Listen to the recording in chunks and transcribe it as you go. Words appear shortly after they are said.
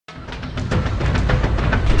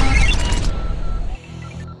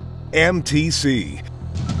MTC.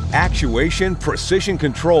 Actuation, precision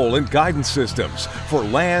control, and guidance systems for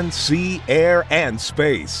land, sea, air, and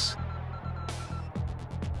space.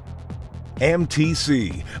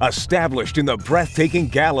 MTC, established in the breathtaking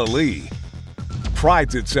Galilee,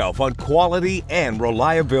 prides itself on quality and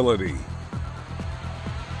reliability.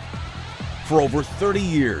 For over 30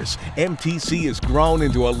 years, MTC has grown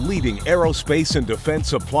into a leading aerospace and defense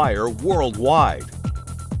supplier worldwide.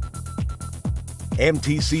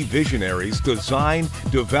 MTC visionaries design,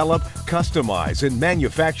 develop, customize, and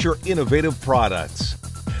manufacture innovative products.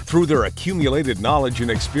 Through their accumulated knowledge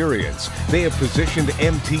and experience, they have positioned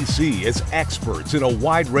MTC as experts in a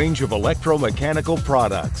wide range of electromechanical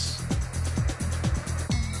products.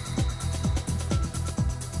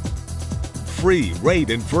 Free,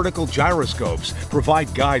 rate, and vertical gyroscopes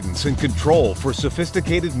provide guidance and control for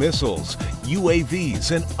sophisticated missiles,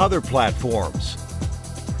 UAVs, and other platforms.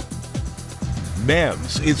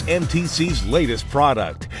 MEMS is MTC's latest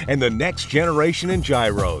product and the next generation in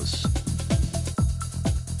gyros.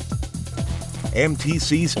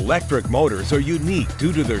 MTC's electric motors are unique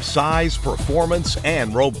due to their size, performance,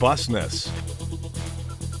 and robustness.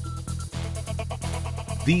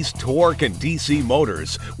 These torque and DC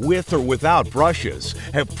motors, with or without brushes,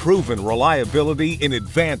 have proven reliability in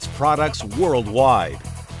advanced products worldwide.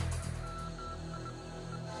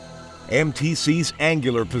 MTC's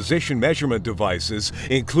angular position measurement devices,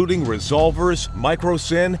 including resolvers,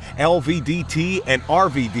 microsyn, LVDT, and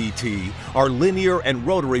RVDT, are linear and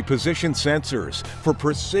rotary position sensors for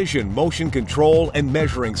precision motion control and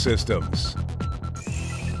measuring systems.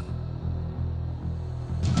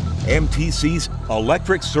 MTC's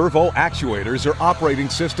electric servo actuators are operating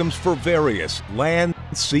systems for various land,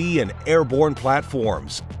 sea, and airborne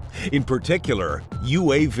platforms, in particular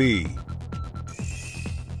UAV.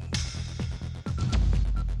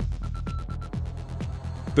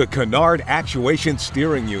 The Canard Actuation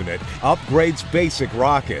Steering Unit upgrades basic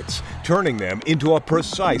rockets, turning them into a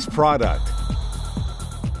precise product.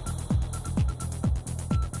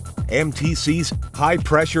 MTC's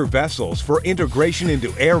high-pressure vessels for integration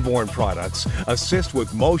into airborne products assist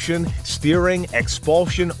with motion, steering,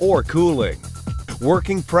 expulsion, or cooling.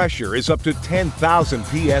 Working pressure is up to 10,000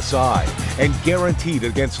 psi and guaranteed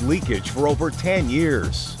against leakage for over 10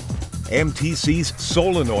 years. MTC's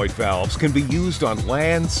solenoid valves can be used on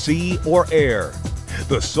land, sea, or air.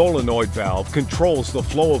 The solenoid valve controls the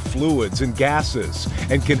flow of fluids and gases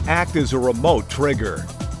and can act as a remote trigger.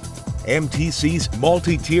 MTC's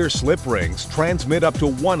multi-tier slip rings transmit up to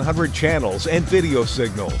 100 channels and video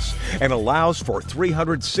signals and allows for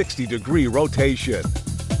 360-degree rotation.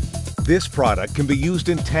 This product can be used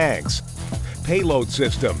in tanks, payload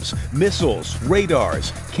systems, missiles,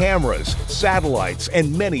 radars, cameras, satellites,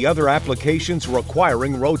 and many other applications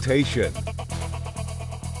requiring rotation.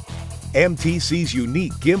 MTC's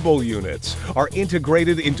unique gimbal units are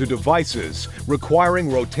integrated into devices requiring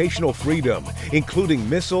rotational freedom, including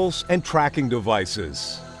missiles and tracking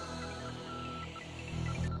devices.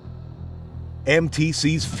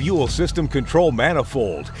 MTC's fuel system control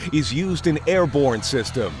manifold is used in airborne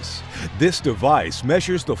systems. This device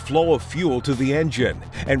measures the flow of fuel to the engine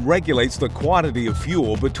and regulates the quantity of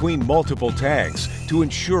fuel between multiple tanks to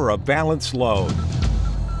ensure a balanced load.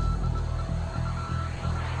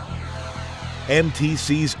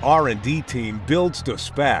 MTC's R&D team builds to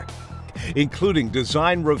spec, including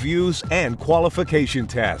design reviews and qualification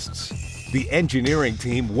tests. The engineering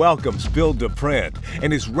team welcomes build to print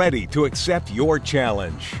and is ready to accept your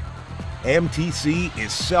challenge. MTC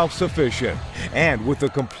is self-sufficient and, with a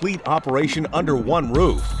complete operation under one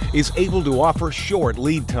roof, is able to offer short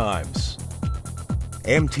lead times.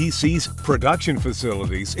 MTC's production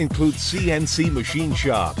facilities include CNC machine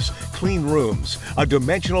shops, clean rooms, a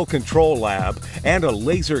dimensional control lab, and a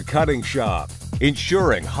laser cutting shop,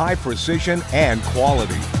 ensuring high precision and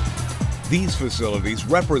quality. These facilities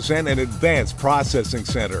represent an advanced processing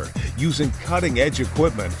center using cutting-edge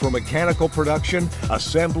equipment for mechanical production,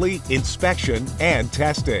 assembly, inspection, and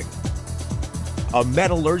testing. A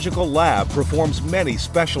metallurgical lab performs many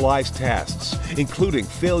specialized tests, including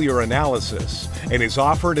failure analysis, and is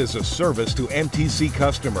offered as a service to MTC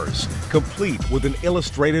customers, complete with an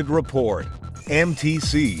illustrated report.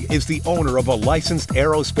 MTC is the owner of a licensed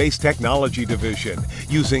Aerospace Technology Division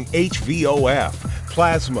using HVOF,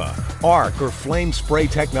 plasma, arc, or flame spray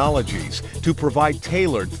technologies to provide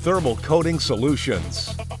tailored thermal coating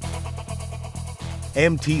solutions.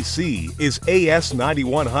 MTC is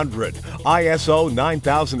AS9100, ISO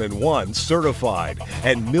 9001 certified,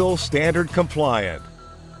 and MIL standard compliant.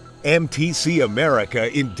 MTC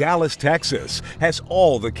America in Dallas, Texas has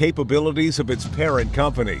all the capabilities of its parent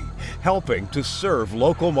company, helping to serve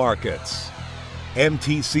local markets.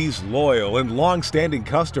 MTC's loyal and long-standing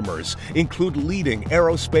customers include leading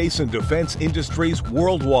aerospace and defense industries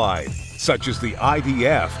worldwide, such as the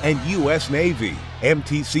IDF and U.S. Navy.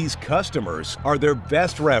 MTC's customers are their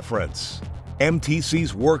best reference.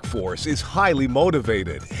 MTC's workforce is highly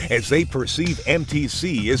motivated as they perceive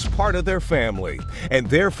MTC as part of their family and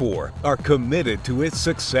therefore are committed to its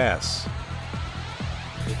success.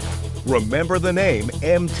 Remember the name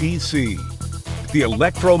MTC, the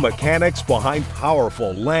electromechanics behind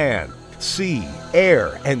powerful land, sea,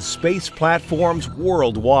 air, and space platforms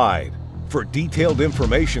worldwide. For detailed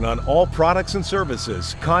information on all products and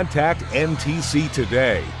services, contact MTC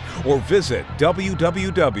today or visit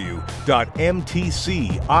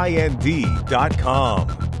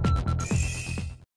www.mtcind.com.